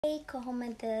ඒ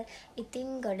කොහොමද ඉතින්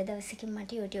ගොඩ දවසකින්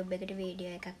මට YouTube එකට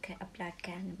වීඩියෝ එකක් අප්ලෝඩ්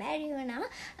කරන්න බැරි වුණා.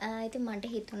 ඉතින්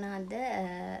මට හිතුණා අද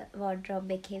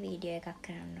wardrobe එකේ වීඩියෝ එකක්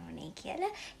කරන්න ඕනේ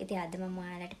කියලා. ඉතින් අද මම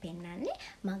ඔයාලට පෙන්නන්නේ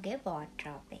මගේ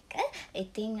wardrobe එක.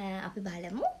 ඉතින් අපි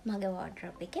බලමු මගේ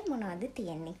wardrobe එකේ මොනවද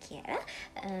තියෙන්නේ කියලා.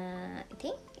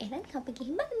 ඉතින් එහෙනම් අපි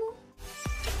ගිහින් බලමු.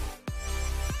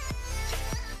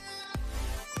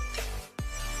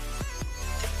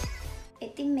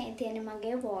 ඉතින් මේ තියෙන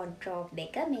මගේ wardrobe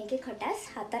එක. මේකේ කොටස්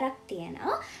 4ක්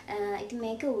තියෙනවා. ඉතින්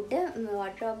මේක උඩ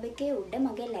wardrobe එකේ උඩ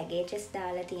මගේ luggages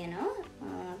දාලා තියෙනවා.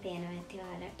 පේනවා ඇති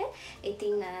ඔයාලට.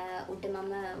 ඉතින් උඩ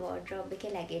මම wardrobe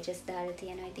එකේ luggages දාලා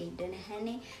තියෙනවා. ඉතින් ඉඩ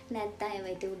නැහැනේ. නැත්තම්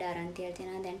ඒවා ඉතින් උඩ අරන් තියලා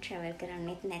තියෙනවා. දැන් travel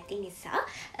කරන්නෙත් නැති නිසා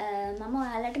මම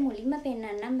ඔයාලට මුලින්ම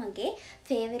පෙන්නන්නම් මගේ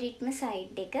favoriteම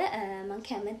side එක. මම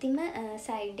කැමතිම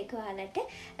side එක ඔයාලට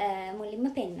මුලින්ම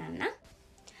පෙන්නන්නම්.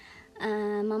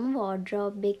 මම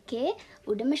wardrobe එකේ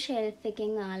උඩම shelf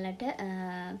එකෙන් ඔයාලට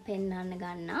පෙන්නන්න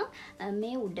ගන්නම්.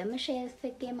 මේ උඩම shelf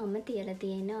එකේ මම තියලා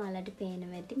තියෙන ඔයාලට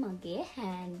පේනවා ඇති මගේ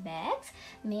handbags.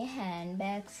 මේ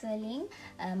handbags වලින්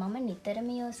මම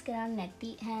නිතරම use කරන්නේ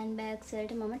නැති handbags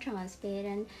වලට මම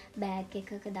transparent bag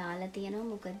එකක දාලා තියෙනවා.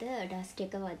 මොකද dust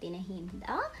එක වදින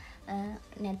හින්දා.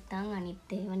 නැත්තම්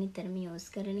අනිත් ඒවා නිතරම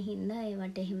use කරන හින්දා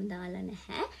ඒවට එහෙම දාලා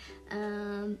නැහැ.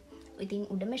 ඉතින්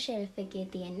උඩම shelf එකේ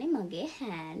තියෙන්නේ මගේ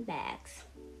hand bags.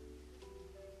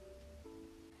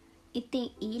 ඉතින්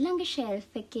ඊළඟ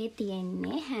shelf එකේ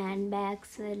තියෙන්නේ hand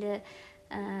bags වල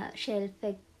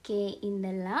shelf එකේ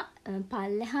ඉඳලා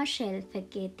පල්ලෙහා shelf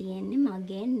එකේ තියෙන්නේ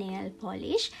මගේ nail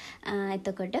polish.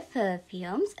 එතකොට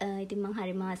perfumes. ඉතින් මම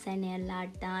හරි මාසයි nail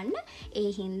art දාන්න. ඒ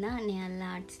හින්දා nail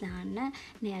arts දාන්න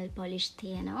nail polish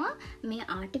තියෙනවා. මේ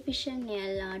artificial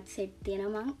nail art set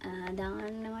තියෙනවා. මම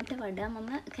දාන්නවට වඩා මම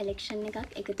collection එකක්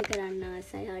එකතු කරන්න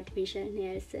ආසයි artificial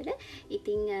nails වල.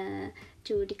 ඉතින්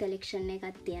චූටි collection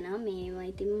එකක් තියෙනවා. මේවා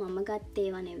ඉතින් මම ගත්තේ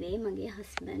ඒවා නෙවෙයි. මගේ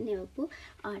husband එවපු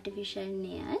artificial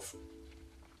nails.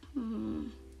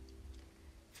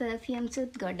 perfumes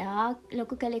උත් ගොඩාක්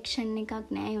ලොකු collection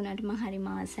එකක් නෑ. උනාට මම හරි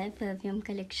මාසයි perfume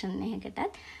collection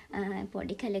එකකටත්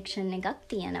පොඩි collection එකක්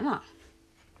තියෙනවා.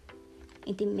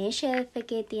 ඉතින් මේ shelf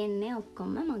එකේ තියෙන්නේ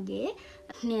ඔක්කොම මගේ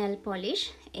nail polish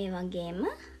ඒ වගේම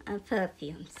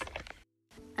perfumes.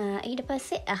 ඊට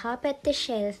පස්සේ එහා පැත්තේ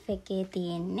shelf එකේ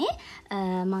තියෙන්නේ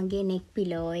මගේ neck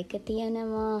pillow එක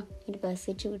තියෙනවා. ඊට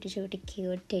පස්සේ චූටි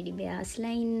cute teddy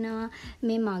bearsලා ඉන්නවා.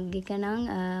 මේ මග් එක නම්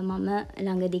මම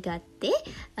ළඟදි ගත්තේ.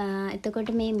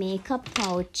 එතකොට මේ makeup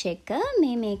pouch එක.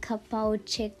 මේ makeup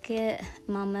pouch එක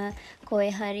මම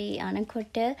කොහේ හරි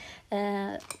යනකොට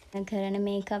කරන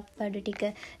makeup බඩු ටික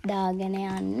දාගෙන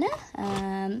යන්න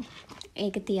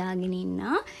ඒක තියාගෙන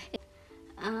ඉන්නවා.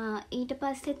 ඊට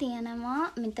පස්සේ තියෙනවා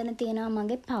මෙතන තියෙනවා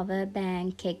මගේ power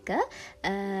bank එක.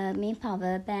 මේ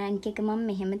power bank එක මම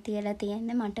මෙහෙම තියලා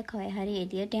තියෙන්නේ මට කොහේ හරි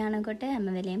එළියට යනකොට හැම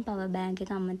වෙලේම power bank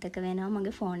එක අමතක වෙනවා.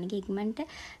 මගේ phone එකේ ඉක්මනට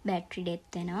battery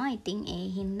death වෙනවා. ඉතින් ඒ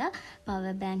හින්දා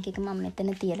power bank එක මම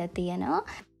මෙතන තියලා තියෙනවා.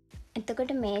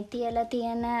 එතකොට මේ තියලා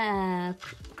තියෙන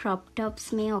crop tops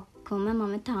මේ ඔක්කොම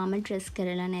මම තාම ඩ්‍රෙස්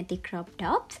කරලා නැති crop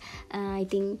tops.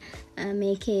 ඉතින්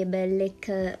මේ කේබල් එක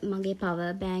මගේ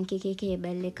power bank එකේ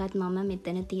කේබල් එකත් මම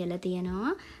මෙතන තියලා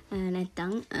තියෙනවා.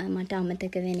 නැත්තම් මට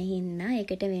අමතක වෙන හින්දා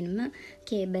ඒකට වෙනම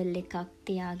කේබල් එකක්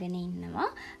තියාගෙන ඉන්නවා.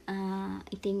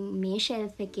 ඉතින් මේ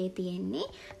shelf එකේ තියෙන්නේ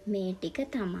මේ ටික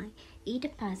තමයි. ඊට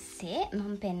පස්සේ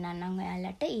මම පෙන්නන්නම්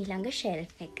ඔයාලට ඊළඟ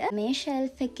shelf එක. මේ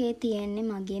shelf එකේ තියෙන්නේ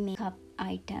මගේ makeup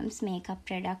items, makeup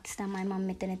products තමයි මම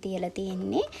මෙතන තියලා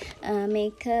තියෙන්නේ.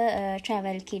 මේක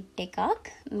travel kit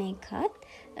එකක්. මේකත්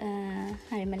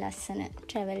හරිම ලස්සන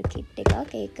travel kit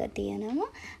එකක්. ඒක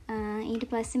තියෙනවා. ඊට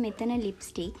පස්සේ මෙතන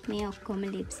lipstick. මේ ඔක්කොම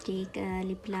lipstick,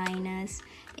 lip liners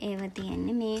ඒවා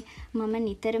තියෙන්නේ. මේ මම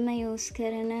නිතරම use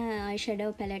කරන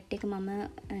eyeshadow palette එක මම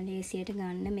ලේසියට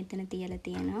ගන්න මෙතන තියලා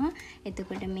තියෙනවා.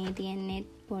 එතකොට මේ තියෙන්නේ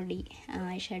පොඩි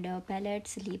eyeshadow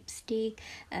palettes, lipstick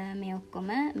මේ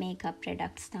ඔක්කොම makeup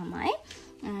products තමයි.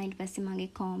 ඊට පස්සේ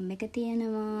මගේ comb එක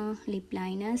තියෙනවා, lip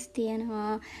liners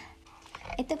තියෙනවා.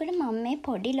 එතකොට මම මේ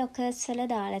පොඩි lockers වල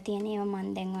දාලා තියෙන ඒවා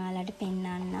මම දැන් ඔයාලට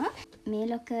පෙන්නන්නම්. මේ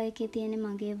locker එකේ තියෙන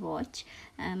මගේ watch,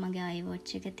 මගේ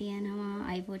iWatch එක තියෙනවා.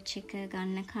 iWatch එක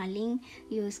ගන්න කලින්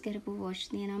use කරපු watch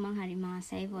තියෙනවා. මම හරි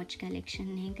මාසයි watch collection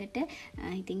එකකට.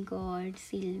 ඉතින් gold,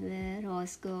 silver,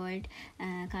 rose gold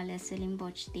colours වලින්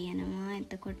watch තියෙනවා.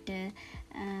 එතකොට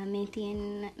මේ තියෙන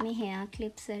මේ hair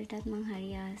clips වලටත් මම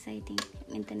හරි ආසයි. ඉතින්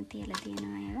මෙතන තියලා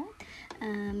තියෙනවා ඒවා.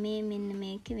 මේ මෙන්න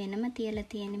මේක වෙනම තියලා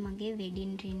තියෙන්නේ මගේ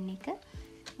wedding ring එක.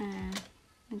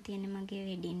 තියෙන මගේ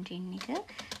wedding ring එක.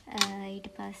 ඊට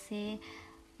පස්සේ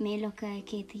මේ ලොක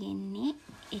එකේ තියෙන්නේ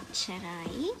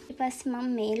එච්චරයි. ඊට පස්සේ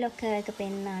මම මේ ලොක එක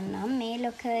පෙන්නන්නම්. මේ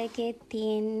ලොක එකේ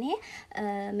තියෙන්නේ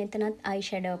මෙතනත් අයි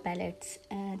ෂැඩෝ පැලට්ස්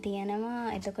තියෙනවා.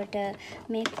 එතකොට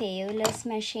මේ ෆේව්ලස්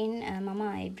මැෂින් මම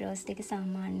අයිබ්‍රෝස් ටික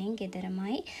සාමාන්‍යයෙන්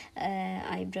ගෙදරමයි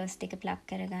අයිබ්‍රෝස් ටික ප්ලග්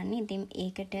කරගන්නේ. ඉතින්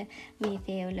ඒකට මේ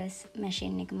ෆේව්ලස්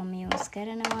මැෂින් එක මම යූස්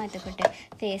කරනවා. එතකොට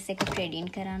ෆේස් එක ට්‍රෙඩින්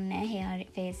කරන්නේ නැහැ.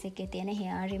 ෆේස් එකේ තියෙන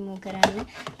හෙයාර් රිමූව් කරන්න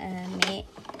මේ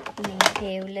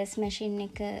ෆේව්ලස් මැෂින්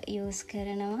එක යූස්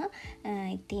කරනවා.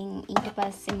 ඉතින් ඊට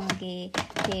පස්සේ මගේ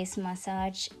ෆේස්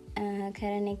මසාජ්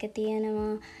කරන එක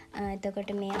තියෙනවා.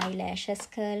 එතකොට මේ අයිලෑෂස්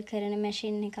කර්ල් කරන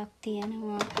මැෂින් එකක්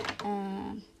තියෙනවා.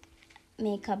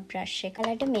 මේකප් බ්‍රෂ්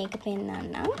එකලට මේක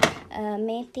පෙන්නන්නම්.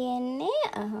 මේ තියෙන්නේ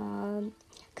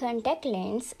කන්ටැක්ට්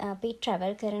ලෙන්ස්. අපි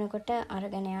ට්‍රැවල් කරනකොට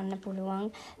අරගෙන යන්න පුළුවන්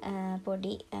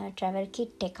පොඩි ට්‍රැවල්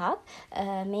කිට් එකක්.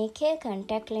 මේකේ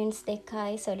කන්ටැක්ට් ලෙන්ස්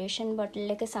දෙකයි සොලියුෂන්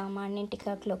බොටල් එක සාමාන්‍යයෙන්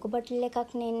ටිකක් ලොකු බොටල්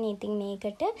එකක් නෙන්නේ. ඉතින්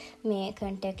මේකට මේ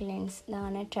කන්ටැක්ට් ලෙන්ස්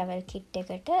දාන ට්‍රැවල් කිට්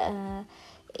එකට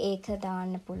ඒක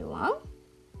දාන්න පුළුවන්.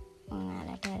 මම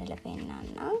ඔයාලට අරලා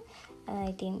පෙන්නන්නම්.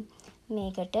 ඉතින්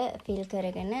මේකට ෆිල්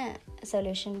කරගෙන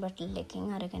සොලියුෂන් බොටල්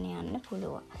එකකින් අරගෙන යන්න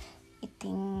පුළුවන්.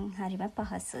 ඉතින් හරිම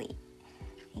පහසුයි.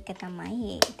 ඒක තමයි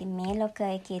ඒ. ඉතින් මේ ලොක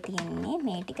එකේ තියෙන්නේ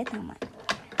මේ ටික තමයි.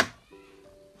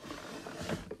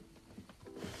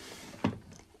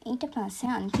 ඊට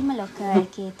පස්සේ අන්තිම ලොක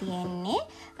එකේ තියෙන්නේ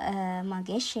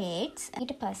මගේ ෂේඩ්ස්.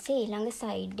 ඊට පස්සේ ඊළඟ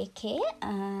සයිඩ් එකේ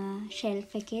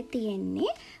ෂෙල්ෆ් එකේ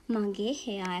තියෙන්නේ මගේ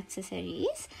හෙයාර්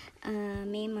ඇක්සසරීස්.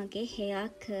 මේ මගේ හෙයාර්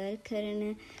කර්ල් කරන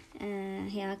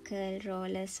හෙයාර් කර්ල්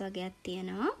රෝලර්ස් වගේක්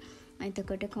තියෙනවා.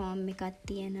 එතකොට කෝම් එකක්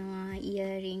තියෙනවා,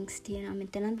 ඉයරින්ග්ස් තියෙනවා,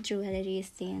 මෙතනත් ජුවලරීස්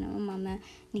තියෙනවා. මම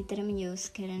නිතරම යූස්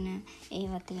කරන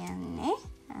ඒවා තියන්නේ.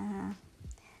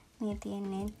 මේ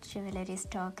තියෙන්නේ ජුවලරි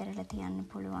ස්ටෝර් කරලා තියන්න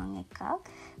පුළුවන් එකක්.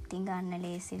 ඉතින් ගන්න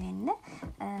ලේසි වෙන්න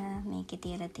මේකේ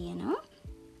තියලා තියෙනවා.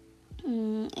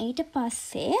 ඊට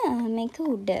පස්සේ මේක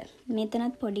උඩ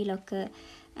මෙතනත් පොඩි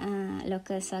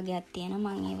ලොකර්ස් වගේක්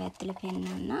තියෙනවා. මම ඒව ඇතුලේ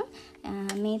පෙන්නන්නම්.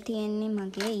 මේ තියෙන්නේ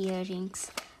මගේ ඉයරින්ග්ස්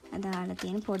දාලා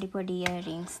තියෙන පොඩි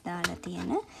ඉයරින්ග්ස් දාලා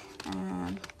තියෙන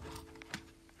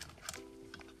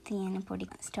පොඩි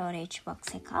ස්ටෝරේජ් බොක්ස්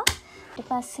එකක්. ඊට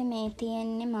පස්සේ මේ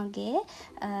තියෙන්නේ මගේ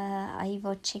අයි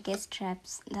වොච් එකේ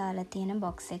ස්ට්‍රැප්ස් දාලා තියෙන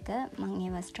බොක්ස් එක. මම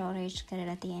ඒව ස්ටෝරේජ්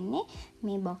කරලා තියෙන්නේ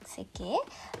මේ බොක්ස් එකේ.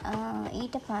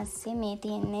 ඊට පස්සේ මේ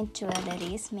තියෙන්නේ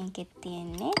ජුවලරීස්. මේකෙත්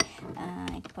තියෙන්නේ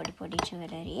පොඩි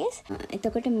ජුවලරීස්.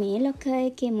 එතකොට මේ ලොක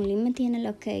එකේ මුලින්ම තියෙන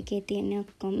ලොක එකේ තියෙන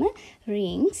ඔක්කොම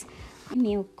රින්ග්ස්.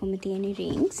 මේ ඔක්කොම තියෙන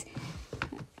රින්ග්ස්.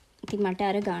 ඉතින් මට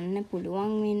අර ගන්න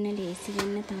පුළුවන් වෙන්න ලේසි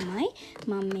වෙන්න තමයි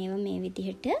මම මේව මේ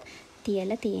විදිහට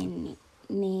තියලා තියෙන්නේ.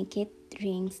 මේකෙත්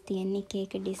රින්ග්ස් තියෙන එක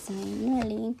ඩිසයින්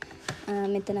වලින්.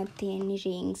 මෙතනත් තියෙන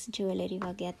රින්ග්ස් ජුවලරි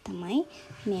වගේක් තමයි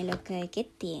මේ ලොක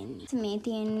එකෙත් තියෙන්නේ. මේ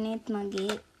තියෙන්නේත්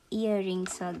මගේ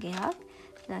ඉයරින්ග්ස් වගේක්.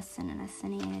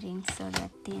 ලස්සන ඉයරින්ග්ස්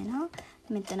වගේක් තියෙනවා.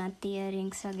 මෙතනත්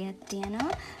ඉයරින්ග්ස් වගේක්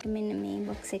තියෙනවා. මෙන්න මේ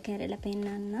බොක්ස් එක ඇරලා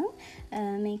පෙන්නන්නම්.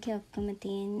 මේකේ ඔක්කොම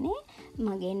තියෙන්නේ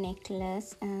මගේ නෙක්ලස්,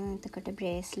 එතකොට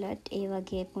බ්‍රේස්ලට්, ඒ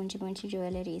වගේ පුංචි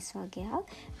ජුවලරීස්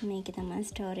වගේක්. මේකේ තමයි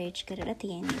ස්ටෝරේජ් කරලා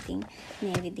තියෙන්නේ. ඉතින්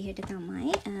මේ විදිහට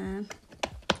තමයි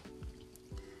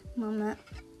මම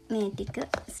මේ ටික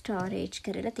ස්ටෝරේජ්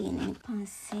කරලා තියෙන්නේ.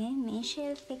 පස්සේ මේ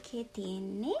ෂෙල්ෆ් එකේ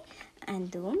තියෙන්නේ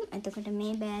ඇඳුම්. එතකොට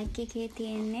මේ බෑග් එකේ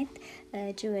තියෙන්නේත්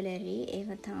ජුවලරි. ඒව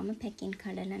තාම පැකින්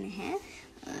කඩලා නැහැ.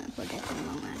 පොඩ්ඩක් මම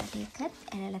ඔයාලට ඒකත්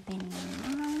ඇරලා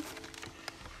පෙන්නන්නම්.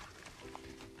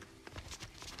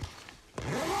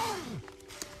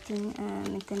 ඉතින්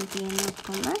මෙතන තියෙන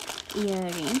ඔක්කොම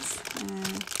ඉයරින්ග්ස්.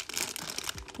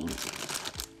 ඉතින්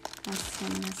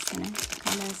ලස්සන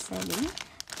කලර්ස් වලින්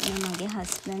මගේ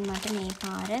හස්බන්ඩ් මට මේ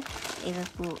පාර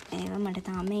ඒව මට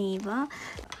තාම ඒවා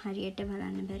හරියට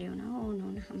බලන්න බැරි වුණා.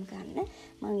 ඕනහම ගන්න.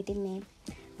 මම ඉතින් මේ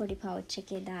පොඩි පවුච්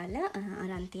එකේ දාලා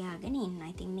අරන් තියාගෙන ඉන්නවා.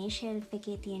 ඉතින් මේ ෂෙල්ෆ්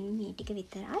එකේ තියෙන මේ ටික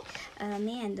විතරයි.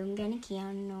 මේ ඇඳුම් ගැන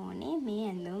කියන්න ඕනේ. මේ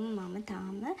ඇඳුම් මම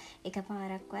තාම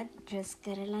එකපාරක්වත් ඩ්‍රෙස්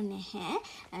කරලා නැහැ.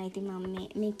 ඉතින් මම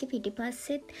මේකේ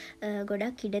පිටිපස්සෙත්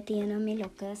ගොඩක් ඉඩ තියෙනවා. මේ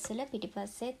ලොකර්ස් වල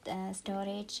පිටිපස්සෙත්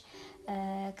ස්ටෝරේජ්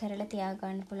කරලා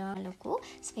තියාගන්න පුළුවන් ලොකු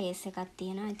ස්පේස් එකක්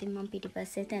තියෙනවා. ඉතින් මම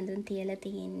පිටිපස්සෙත් ඇඳුම් තියලා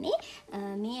තියෙන්නේ.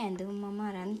 මේ ඇඳුම් මම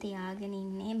අරන් තියාගෙන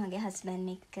ඉන්නේ මගේ හස්බන්ඩ්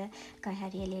එක්ක කයි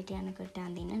හරි එළියට යනකොට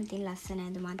අඳින්න. ඉතින් ලස්සන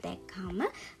ඇඳුමක් දැක්කම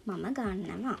මම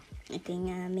ගන්නවා. ඉතින්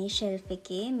මේ ෂෙල්ෆ්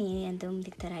එකේ මේ ඇඳුම්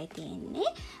විතරයි තියෙන්නේ.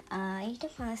 ඊට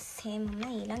පස්සේ මම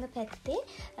ඊළඟ පැත්තේ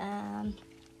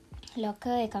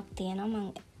ලොකර් එකක් තියෙනවා.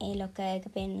 මම ඒ ලොකර් එක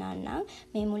පෙන්නන්නම්.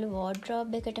 මේ මුළු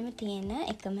වෝඩ්‍රෝබ් එකටම තියෙන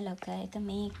එකම ලොකර් එක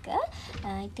මේක.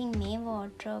 ඉතින් මේ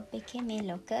වෝඩ්‍රෝබ් එකේ මේ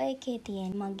ලොකර් එකේ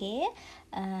තියෙන මගේ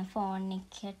ෆෝන්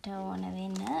එකට ඕන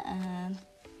වෙන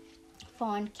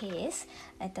phone case.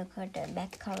 එතකොට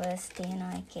back covers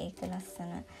තියෙනවා එක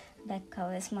ලස්සන back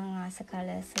covers මං ආස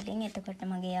colours වලින්. එතකොට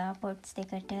මගේ AirPods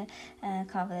දෙකට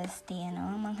covers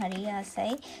තියෙනවා. මං හරි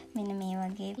ආසයි මෙන්න මේ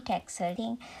වගේ tags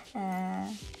වලින්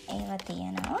ඒවා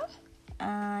තියෙනවා.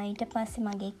 ඊට පස්සේ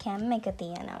මගේ cam එක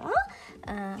තියෙනවා.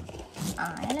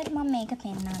 එයාලට මම මේක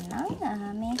පෙන්නන්නම්.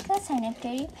 මේක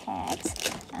sanitary pads.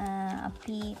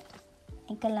 අපි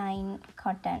එක line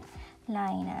cotton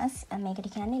liners මේකට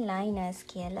කියන්නේ liners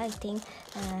කියලා. ඉතින්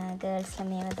girls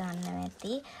මේව දන්නවා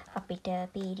ඇති. අපිට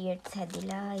periods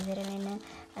හැදිලා ඉවර වෙන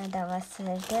දවස්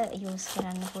වලට use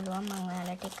කරන්න පුළුවන්. මම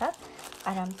ඔයාලට එකක්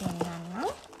අරන් පෙන්නන්නම්.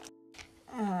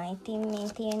 ඉතින් මේ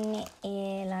තියෙන්නේ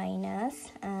ඒ liners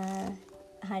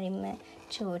හරිම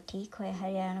චෝටි කොහේ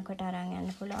හරි යනකොට අරන්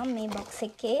යන්න පුළුවන්. මේ box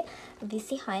එකේ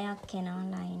 26ක් එනවා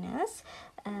liners.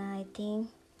 ඉතින්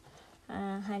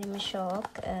හරිම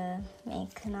ෂෝක්.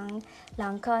 මේක නම්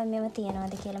ලංකාවේ මේව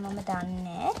තියනවද කියලා මම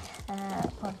දන්නේ නැහැ.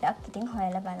 පොඩ්ඩක් ඉතින්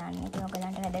හොයලා බලන්න. ඉතින්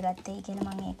ඔයගලන්ට වැදගත් වෙයි කියලා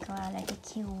මම ඒක ඔයාලට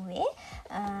කිව්වේ.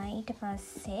 ඊට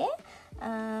පස්සේ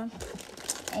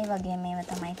ඒ වගේ මේව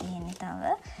තමයි තියෙන්නේ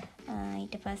තව.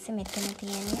 ඊට පස්සේ මෙතන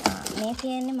තියෙන්නේ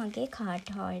තියෙන්නේ මගේ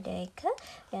කාඩ් හෝල්ඩර් එක.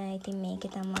 ඉතින්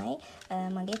මේකේ තමයි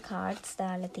මගේ කාඩ්ස්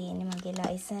දාලා තියෙන්නේ. මගේ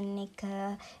ලයිසන් එක,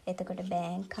 එතකොට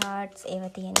බැංක් කාඩ්ස්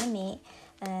ඒවා තියෙන්නේ මේ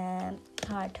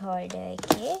කාඩ් හෝල්ඩර්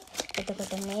එකේ.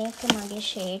 එතකොට මේක මගේ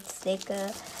ෂේඩ්ස් දෙක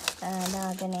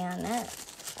දාගෙන යන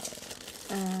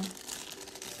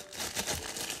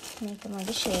මේක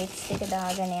මගේ ෂේඩ්ස් දෙක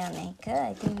දාගෙන යන එක.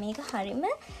 ඉතින් මේක හරිම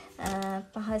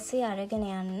පහසුයි අරගෙන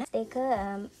යන්න. ඒක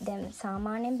දැන්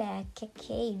සාමාන්‍ය බෑග්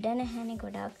එකේ ඉඩ නැහැනේ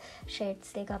ගොඩක්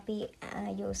ෂේඩ්ස් දෙක අපි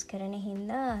යූස් කරන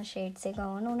හින්දා ෂේඩ්ස් එක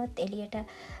ඕන වුණොත් එළියට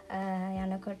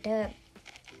යනකොට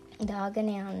දාගෙන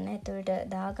යන්න. එතකොට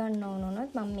දාගන්න ඕන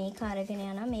වුණොත් මම මේක අරගෙන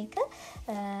යනවා. මේක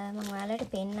මම ඔයාලට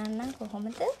පෙන්නන්නම්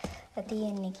කොහොමද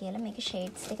තියෙන්නේ කියලා. මේක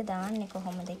ෂේඩ්ස් දෙක දාන්නේ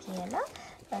කොහොමද කියලා.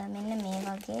 මෙන්න මේ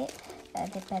වගේ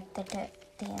දෙපැත්තට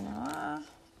තියෙනවා.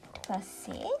 ඊට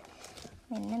පස්සේ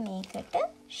මෙන්න මේකට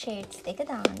ෂේඩ්ස් දෙක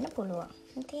දාන්න පුළුවන්.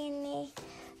 තියෙන්නේ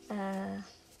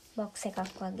බොක්ස් එකක්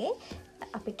වගේ.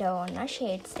 අපිට ඕන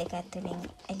ෂේඩ්ස් දෙක ඇතුලෙන්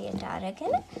එළියට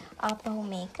අරගෙන ආපහු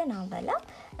මේක නවලා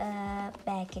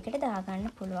බෑග් එකට දාගන්න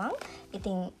පුළුවන්.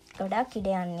 ඉතින් ගොඩක්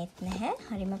ඉඩ යන්නෙත් නැහැ.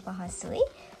 හරිම පහසුයි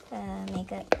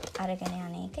මේක අරගෙන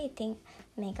යන එක. ඉතින්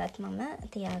මේකත් මම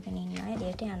තියාගෙන ඉන්නවා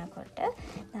එළියට යනකොට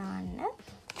දාන්න.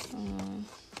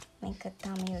 මේක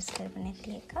තාම යූස් කරපු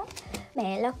නැති එක.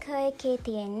 මේ ලොකර් එකේ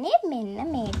තියෙන්නේ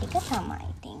මෙන්න මේ ටික තමයි.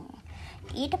 ඉතින්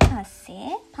ඊට පස්සේ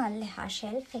පල්ලෙහා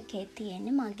ෂෙල්ෆ් එකේ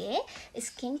තියෙන්නේ මගේ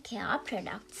ස්කින් කෙයාර්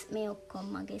ප්‍රොඩක්ට්ස්. මේ ඔක්කොම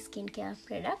මගේ ස්කින් කෙයාර්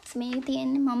ප්‍රොඩක්ට්ස්. මේ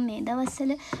තියෙන්නේ මම මේ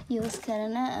දවස්වල යූස්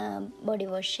කරන බොඩි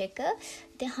වොෂ් එක.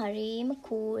 ඉතින් හරිම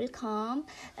කූල් කාම්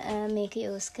මේක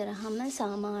යූස් කරාම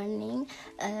සාමාන්‍යයෙන්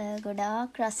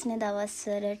ගොඩාක් රස්නේ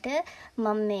දවස්වලට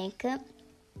මම මේක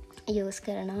යූස්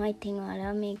කරනවා. ඉතින්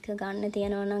ඔයාලා මේක ගන්න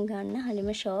තියනවා නම් ගන්න.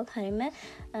 හරිම ෂෝක්. හරිම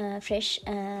ෆ්‍රෙෂ්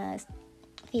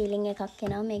ෆීලිං එකක්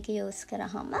එනවා මේක යූස්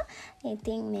කරාම.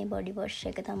 ඉතින් මේ බොඩි වොෂ්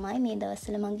එක තමයි මේ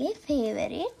දවස්වල මගේ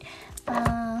ෆේවරිට්.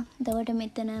 එතකොට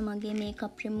මෙතන මගේ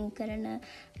මේකප් රිමූව් කරන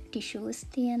ටිෂූස්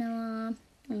තියෙනවා.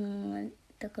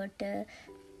 එතකොට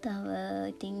තව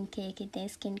ඉතින් කේකේ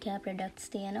ස්කින් කෙයාර්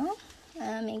ප්‍රොඩක්ට්ස් තියෙනවා.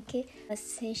 මේකේ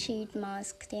පස්සේ ෂීට්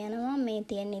මාස්ක් තියෙනවා. මේ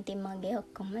තියෙන ඉතින් මගේ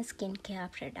ඔක්කොම ස්කින්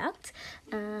කෙයාර් ප්‍රොඩක්ට්ස්.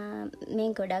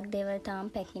 මේ ගොඩක් දේවල් තාම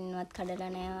පැකින්වත්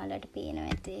කඩලා නැහැ. ඔයාලට පේනවා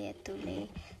ඇති ඇතුලේ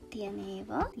තියෙන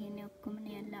ඒවා. තියෙන ඔක්කොම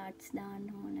නෙල් ආර්ට්ස් දාන්න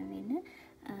ඕන වෙන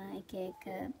එක එක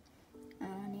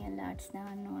නෙල් ආර්ට්ස්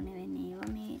දාන්න ඕන වෙන ඒවා.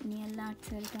 මේ නෙල්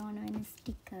ආර්ට්ස් වලට ඕන වෙන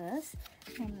ස්ටිකර්ස්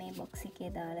මම මේ බොක්ස්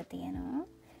එකේ දාලා තියෙනවා.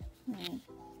 මේ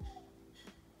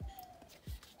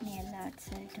නෙල් ආර්ට්ස්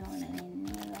වලට ඕන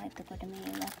වෙන්නේ. එතකොට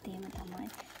මේවත් එහෙම තමයි.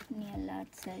 නෙල්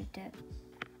ආර්ට්ස් වලට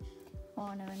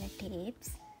ඕන වෙන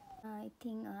ටේප්ස්.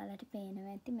 ඉතින් ඔයාලට පේනවා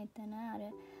ඇති මෙතන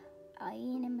අර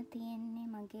අයිනෙම තියෙන්නේ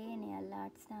මගේ නෙල්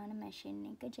ආර්ට්ස් දාන මැෂින්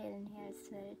එක. ජෙල් නෙල්ස්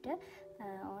වලට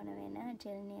ඕන වෙන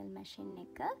ජෙල් නෙල් මැෂින්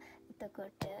එක.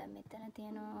 එතකොට මෙතන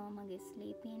තියෙනවා මගේ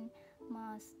ස්ලීපින්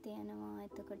මාස්ක් තියෙනවා.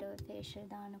 එතකොට ෆේෂියල්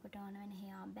දානකොට ඕන වෙන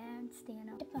හෙයා බෑන්ඩ්ස්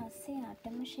තියෙනවා. ඊට පස්සේ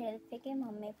අටම ෂෙල්ෆ් එකේ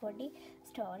මම මේ පොඩි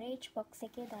ස්ටෝරේජ් බොක්ස්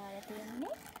එකේ දාලා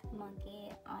තියෙන්නේ මගේ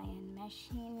අයන්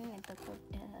මැෂින්.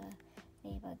 එතකොට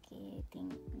ඒ වගේ ඉතින්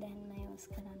දැන්ම යූස්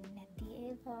කරන්නේ නැති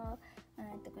ඒවා.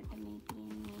 එතකොට මේ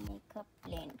තියෙන්නේ මේකප්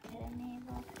බ්ලෙන්ඩ් කරන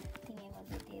ඒවා. ඉතින් ඒ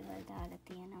වගේ දේවල් දාලා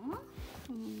තියෙනවා.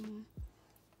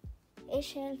 ඒ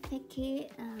ෂෙල්ෆ් එකේ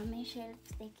මේ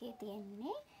ෂෙල්ෆ්ස් දෙකේ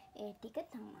තියෙන්නේ ඒ ටික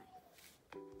තමයි.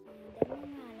 දැන්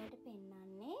මම ඔයාලට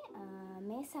පෙන්නන්නේ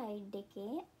මේ සයිඩ්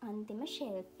එකේ අන්තිම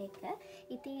ෂෙල්ෆ් එක.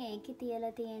 ඉතින් ඒකේ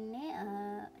තියලා තියෙන්නේ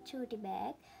චූටි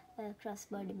බෑග් cross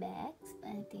body bags.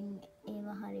 ඉතින්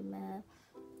ඒවා හරිම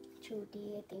චූටි.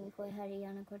 ඉතින් කොයි හරි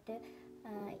යනකොට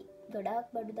ගොඩාක්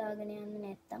බඩු දාගෙන යන්න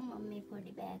නැත්තම් මම මේ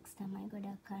පොඩි බෑග්ස් තමයි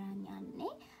ගොඩක් අරන්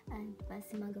යන්නේ. ඊට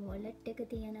පස්සේ මගේ වොලට් එක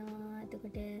තියෙනවා.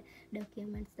 එතකොට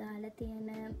ඩොකියුමන්ට්ස් දාලා තියෙන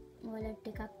වොලට්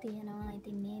එකක් තියෙනවා.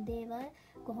 ඉතින් මේ දේවල්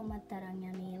කොහොමත් අරන්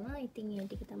යන්නේවා. ඉතින් ඒ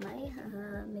ටික තමයි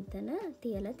මෙතන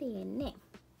තියලා තියෙන්නේ.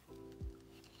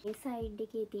 මේ සයිඩ්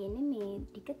එකේ තියෙන්නේ මේ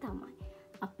ටික තමයි.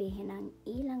 අපි එහෙනම්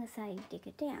ඊළඟ සයිඩ්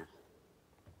එකට යමු.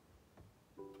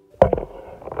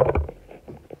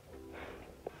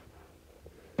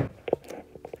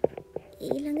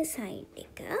 ඊළඟ සයිඩ්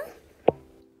එක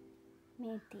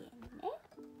මේ තියෙන්නේ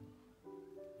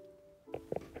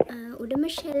උඩම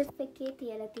ෂෙල්ෆ් එකේ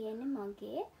තියලා තියෙන්නේ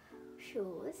මගේ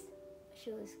ෂූස්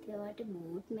කියවට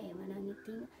බූට් මේවා නම්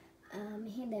ඉතින්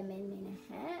මෙහෙ දැමෙන්නේ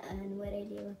නැහැ.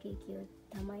 නුවරඑළිය වගේ කියොත්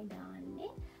තමයි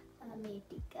දාන්නේ මේ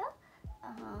ටික.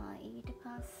 ඊට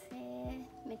පස්සේ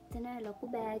මෙතන ලොකු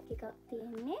බෑග් එකක්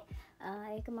තියෙන්නේ.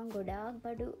 ඒක මම ගොඩාක්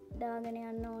බඩු දාගෙන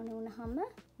යන්න ඕන වුණාම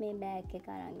මේ බෑග් එක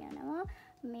අරන් යනවා.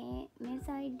 මේ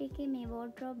සයිඩ් එකේ මේ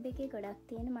වෝඩ්‍රොබ් එකේ ගොඩක්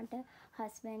තියෙන මට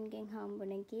හස්බන්ඩ්ගෙන්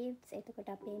හම්බුන ගිෆ්ට්ස්. එතකොට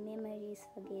අපේ මෙමරීස්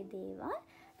වගේ දේවල්.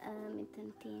 මෙතන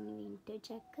තියෙන වින්ටර්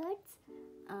ජැකට්ස්.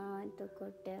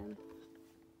 එතකොට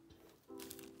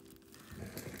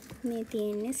මේ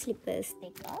තියෙන්නේ ස්ලිපර්ස්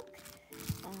එකක්.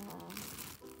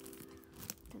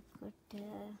 එතකොට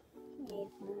මේ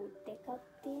බූට් එකක්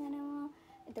තියෙනවා.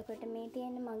 එතකොට මේ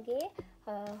තියෙන්නේ මගේ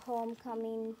හෝම්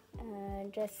කමින්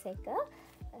ඩ්‍රෙස් එක.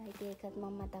 ඒකත්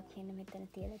මම මතකයන මෙතන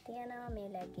තියලා තියෙනවා. මේ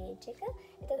ලැගේජ් එක.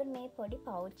 එතකොට මේ පොඩි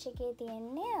පවුච් එකේ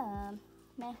තියෙන්නේ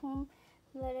මැහුම්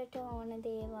වලට ඕන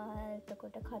දේවල්.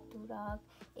 එතකොට කතුරක්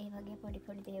ඒ වගේ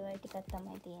පොඩි දේවල් ටිකක්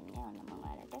තමයි තියෙන්නේ. ඔන්න මම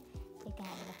ඔයාලට ඒක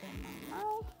හදලා පෙන්නන්නම්.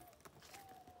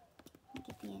 මේක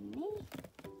තියෙන්නේ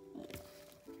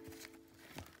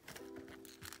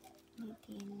මේ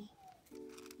තියෙන්නේ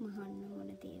මහන්න ඕන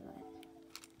දේවල්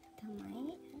තමයි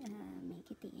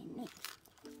මේකේ තියෙන්නේ.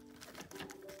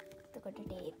 එතකොට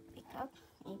ටේප් එකක්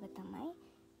ඒක තමයි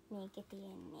මේකේ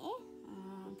තියෙන්නේ.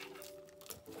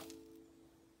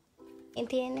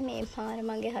 තියෙන්නේ මේ පාර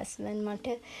මගේ හස්බන්ඩ් මට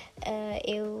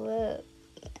එව්ව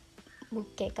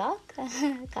බුක් එකක්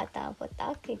කතා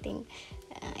පොතක්. ඉතින්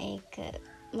ඒක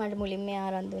මට මුලින්ම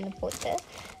ආරම්භ දුන්න පොත.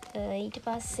 ඊට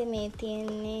පස්සේ මේ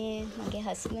තියෙන්නේ මගේ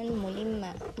හස්බන්ඩ් මුලින්ම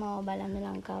මාව බලන්න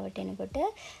ලංකාවට එනකොට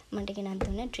මට ගෙනත්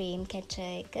දුන්න ඩ්‍රීම් කැචර්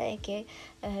එක. ඒකේ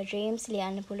ඩ්‍රීම්ස්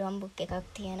ලියන්න පුළුවන් බුක් එකක්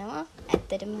තියෙනවා.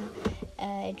 ඇත්තටම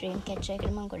ඩ්‍රීම් කැචර් එකට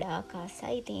මම ගොඩාක්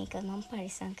ආසයි. ඉතින් ඒක මම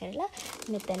පරිස්සම් කරලා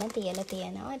මෙතන තියලා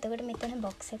තියෙනවා. එතකොට මෙතන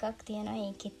බොක්ස් එකක් තියෙනවා.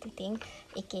 ඒකෙත් ඉතින්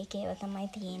එක ඒවා තමයි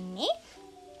තියෙන්නේ.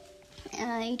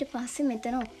 ඊට පස්සේ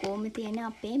මෙතන ඔක්කොම තියෙන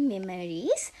අපේ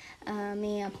මෙමරීස්.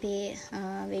 මේ අපේ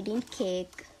වෙඩින්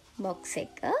කේක් බොක්ස්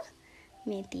එක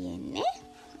මේ තියෙන්නේ.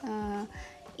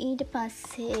 ඊට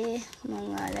පස්සේ මම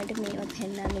ඔයාලට මේවා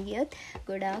පෙන්නන්න ගියොත්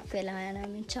ගොඩාක් වෙලා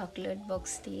යනවා. මේ චොක්ලට්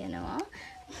බොක්ස් තියෙනවා.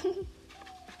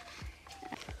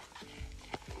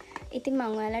 ඉතින්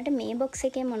මම ඔයාලට මේ බොක්ස්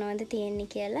එකේ මොනවද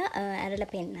තියෙන්නේ කියලා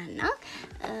අරලා පෙන්නන්නම්.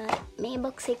 මේ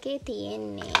බොක්ස් එකේ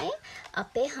තියෙන්නේ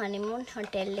අපේ හනිමුන්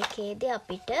හොටෙල් එකේදී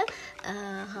අපිට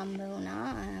හම්බ වුණා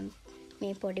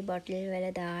මේ පොඩි බොටල් වල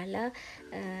දාලා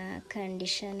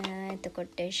කන්ඩිෂනර්,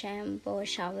 එතකොට ෂැම්පෝ,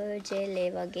 ෂවර් ජෙල්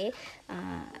ඒ වගේ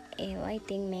ඒවා.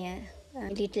 ඉතින් මේ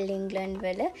ලිටල් ඉංග්ලන්ඩ්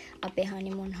වල අපේ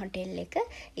හනිමුන් හොටෙල් එක.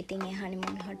 ඉතින් ඒ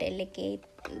හනිමුන් හොටෙල් එකේ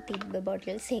තිබ්බ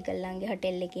බොටල්ස් ඒගොල්ලන්ගේ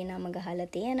හොටෙල් එකේ නම ගහලා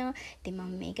තියෙනවා. ඉතින්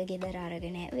මම මේක ගෙදර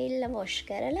අරගෙන ඇවිල්ලා වොෂ්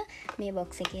කරලා මේ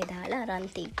බොක්ස් එකේ දාලා අරන්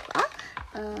තිබ්බා.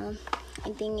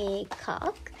 ඉතින් ඒකක්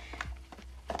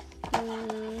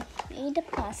ඊට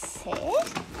පස්සේ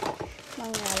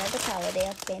මම ඔයාලට තව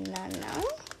දෙයක් පෙන්නන්නම්.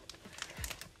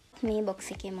 මේ බොක්ස්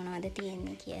එකේ මොනවද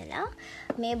තියෙන්නේ කියලා.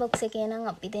 මේ බොක්ස් එකේ නම්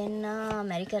අපි දෙන්න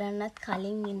මැරි කරන්නත්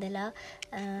කලින් ඉඳලා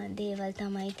දේවල්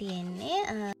තමයි තියෙන්නේ.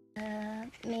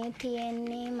 මේ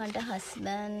තියෙන්නේ මට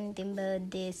හස්බන්ඩ් ඉතින්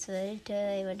බර්ත්ඩේස් වලට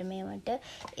ඒවට මේවට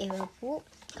එවපු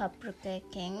කප්රුක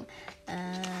එකෙන්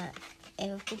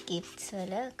එවපු ගිෆ්ට්ස්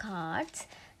වල කාඩ්ස්.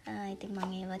 ඉතින්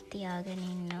මම ඒවත් තියාගෙන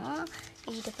ඉන්නවා.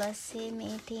 ඊට පස්සේ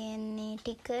මේ තියෙන්නේ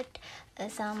ටිකට්.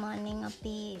 සාමාන්‍යයෙන්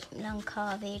අපි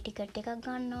ලංකාවේ ටිකට් එකක්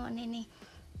ගන්න ඕනේනේ.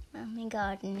 මේ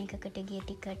ගාඩන් එකකට ගිය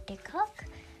ටිකට් එකක්.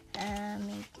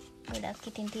 මේ ගොඩක්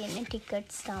ඉතින් තියෙන්නේ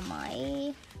ටිකට්ස්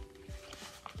තමයි.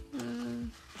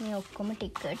 මේ ඔක්කොම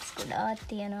ටිකට්ස් ගොඩාක්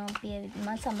තියෙනවා. මම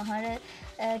සමහර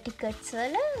ටිකට්ස්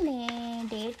වල මේ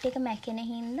ඩේට් එක මැකෙන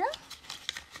හින්දා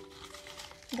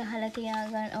ගහලා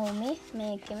තියාගන්න. ඔව්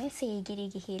මේකෙම සීගිරි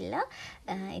ගිහිල්ලා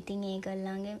ඉතින්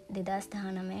ඒගොල්ලන්ගේ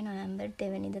 2019 නොවැම්බර්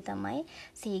 2 වෙනිදා තමයි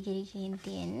සීගිරි ගිහින්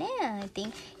තියෙන්නේ. ඉතින්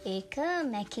ඒක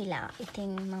මැකිලා. ඉතින්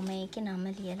මම ඒකේ නම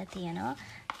ලියලා තියනවා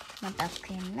මතක්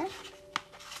වෙන්න.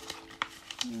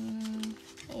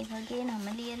 ඒ වගේ නම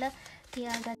ලියලා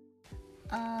තියාගත්ත.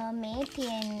 මේ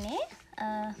තියෙන්නේ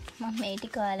මම මේ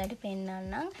ටික ඔයාලට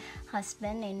පෙන්නන්නම්.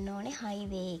 හස්බන්ඩ් එන්න ඕනේ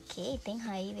හයිවේ එකේ. ඉතින්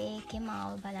හයිවේ එකේ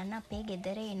මාව බලන්න අපේ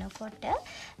ගෙදර එනකොට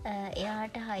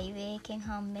එයාට හයිවේ එකෙන්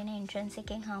හම්බෙන එන්ට්‍රන්ස්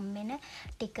එකෙන් හම්බෙන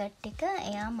ටිකට් එක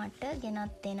එයා මට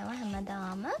ගෙනත් දෙනවා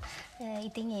හැමදාම.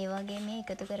 ඉතින් ඒ වගේ මේ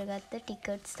එකතු කරගත්ත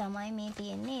ටිකට්ස් තමයි මේ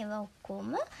තියෙන්නේ. ඒවා ඔක්කොම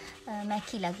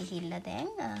මැකිලා ගිහිල්ලා දැන්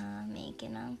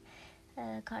මේකේ නම්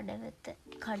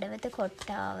කඩවත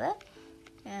කොට්ටාව.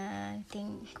 ඉතින්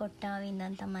කොට්ටාව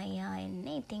ඉඳන් තමයි එයා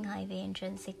එන්නේ. ඉතින් හයිවේ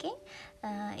එන්ට්‍රන්ස් එකෙන්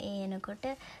ඒ එනකොට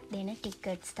දෙන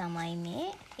ටිකට්ස් තමයි මේ.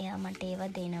 එයා මට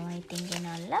ඒවා දෙනවා ඉතින්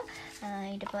ගෙනල්ලා.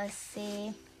 ඊට පස්සේ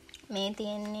මේ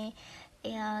තියෙන්නේ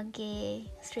එයාගේ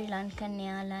ශ්‍රී ලංකන්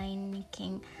එයාලයින්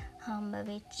එකෙන් හම්බ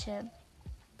වෙච්ච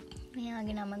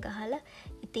එයාගේ නම ගහලා.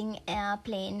 ඉතින් එයා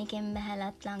ප්ලේන් එකෙන්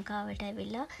බහැලත් ලංකාවට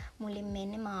ඇවිල්ලා මුලින්ම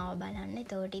එන්නේ මාව බලන්න.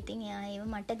 එතකොට ඉතින් එයා ඒව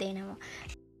මට දෙනවා.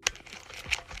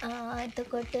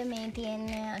 එතකොට මේ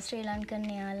තියෙන්නේ ශ්‍රී ලංකන්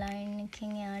එයාලයින්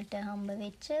එකෙන් එයාට හම්බ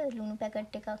වෙච්ච ලුණු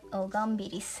පැකට් එකක්.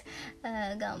 ගම්බිරිස්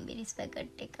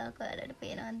පැකට් එකක්. ඔයාලට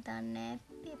පේනවද දන්නේ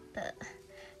නැහැ.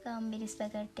 ගම්බිරිස්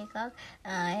පැකට් එකක්.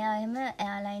 එයා එහෙම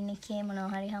එයාලයින් එකේ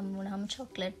මොනවා හරි හම්බුනහම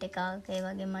චොක්ලට් එකක් ඒ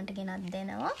වගේ මට ගෙනත්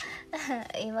දෙනවා.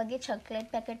 ඒ වගේ චොක්ලට්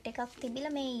පැකට් එකක්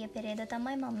තිබිලා මේ ඊයේ පෙරේද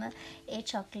තමයි මම ඒ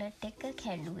චොක්ලට් එක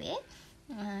කැඩුවේ.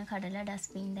 කඩලා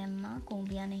ඩස්බින් දැම්මා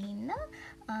කූඹි යන හින්දා.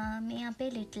 මේ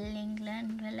අපේ ලිටල්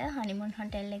ඉංග්ලන්ඩ් වල හනිමුන්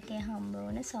හොටෙල් එකේ හම්බ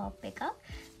වුණ සෝප් එකක්.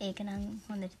 ඒක නම්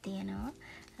හොඳට තියෙනවා.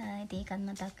 ඉතින් ඒකත්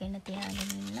මතක් වෙන්න තියාගෙන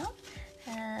ඉන්නවා.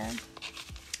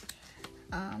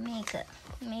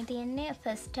 මේ තියෙන්නේ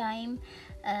ෆස්ට් ටයිම්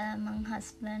මං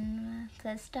හස්බන්ඩ්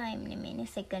ෆස්ට් ටයිම් නෙමෙයිනේ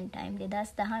සෙකන්ඩ් ටයිම්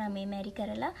 2019 මැරි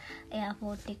කරලා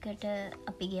එයාපෝට් එකට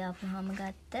අපි ගියාපුවාම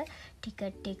ගත්ත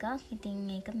ටිකට් එකක්. ඉතින්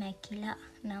ඒක මැකිලා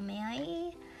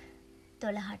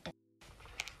 9:12ට.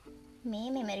 මේ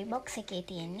මෙමරි බොක්ස් එකේ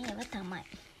තියෙන්නේ ඒව තමයි.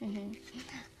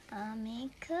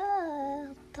 මේක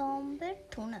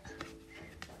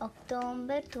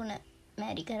ඔක්තෝබර් 3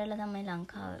 මැරි කරලා තමයි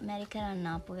ලංකාව මැරි කරන්න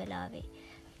ආපු වෙලාවේ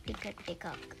ටිකට් එකක්.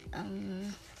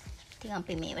 ඉතින්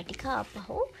අපි මේවා ටික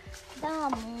ආපහු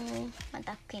දාමු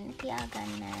මතක් වෙන්න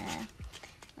තියාගන්න.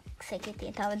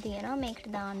 සෙකේ තව තියෙනවා මේකට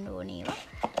දාන්න ඕනේ ඒවා.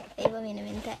 ඒවා වෙන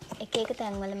වෙන එක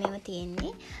තැන්වල මේවා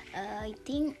තියෙන්නේ.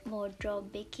 ඉතින්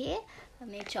වෝඩ්‍රෝබ් එකේ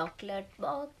මේ චොක්ලට්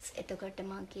බොක්ස්. එතකොට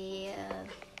මගේ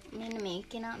මෙන්න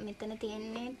මේක මෙතන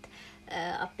තියෙන්නේ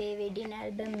අපේ වෙඩින්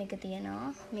ඇල්බම් එක තියෙනවා.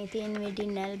 මේ තියෙන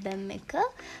වෙඩින් ඇල්බම් එක.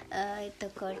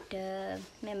 එතකොට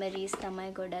මෙමරීස් තමයි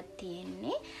ගොඩක්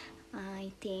තියෙන්නේ.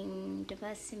 ඉතින් ඊට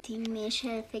පස්සේ ඉතින් මේ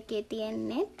ෂෙල්ෆ් එකේ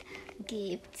තියෙන්නේත්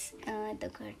ගිෆ්ට්ස්.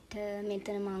 එතකොට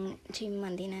මෙතන මං ජිම්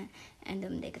අඳින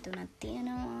ඇඳුම් 2-3ක්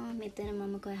තියෙනවා. මෙතන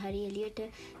මම කොහේ හරි එළියට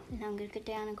ළඟකට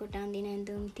යනකොට අඳින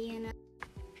ඇඳුම් තියෙනවා.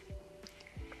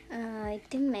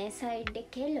 ඉතින් මේ සයිඩ්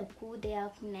එකේ ලොකු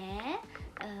දෙයක් නෑ.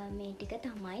 මේ ටික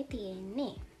තමයි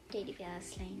තියෙන්නේ. ටෙඩි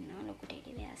බියර්ස්ලා ඉන්නවා. ලොකු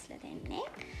ටෙඩි බියර්ස්ලා දෙන්නේ.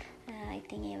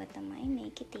 ඉතින් ඒව තමයි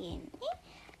මේකේ තියෙන්නේ.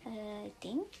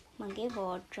 ඉතින් මගේ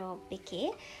වෝඩ්‍රෝබ් එකේ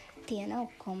තියෙන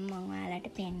ඔක්කොම මම ඔයාලට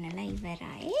පෙන්නලා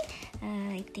ඉවරයි.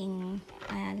 ඉතින්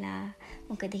ඔයාලා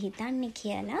මොකද හිතන්නේ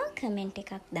කියලා කමෙන්ට්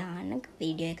එකක් දාන්න.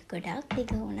 වීඩියෝ එක ගොඩක්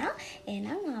දිග වුණා.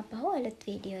 එහෙනම් ආපහු අලුත්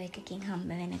වීඩියෝ එකකින් හම්බ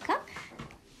වෙනකම්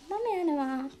මම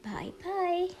යනවා. බයි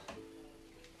බයි.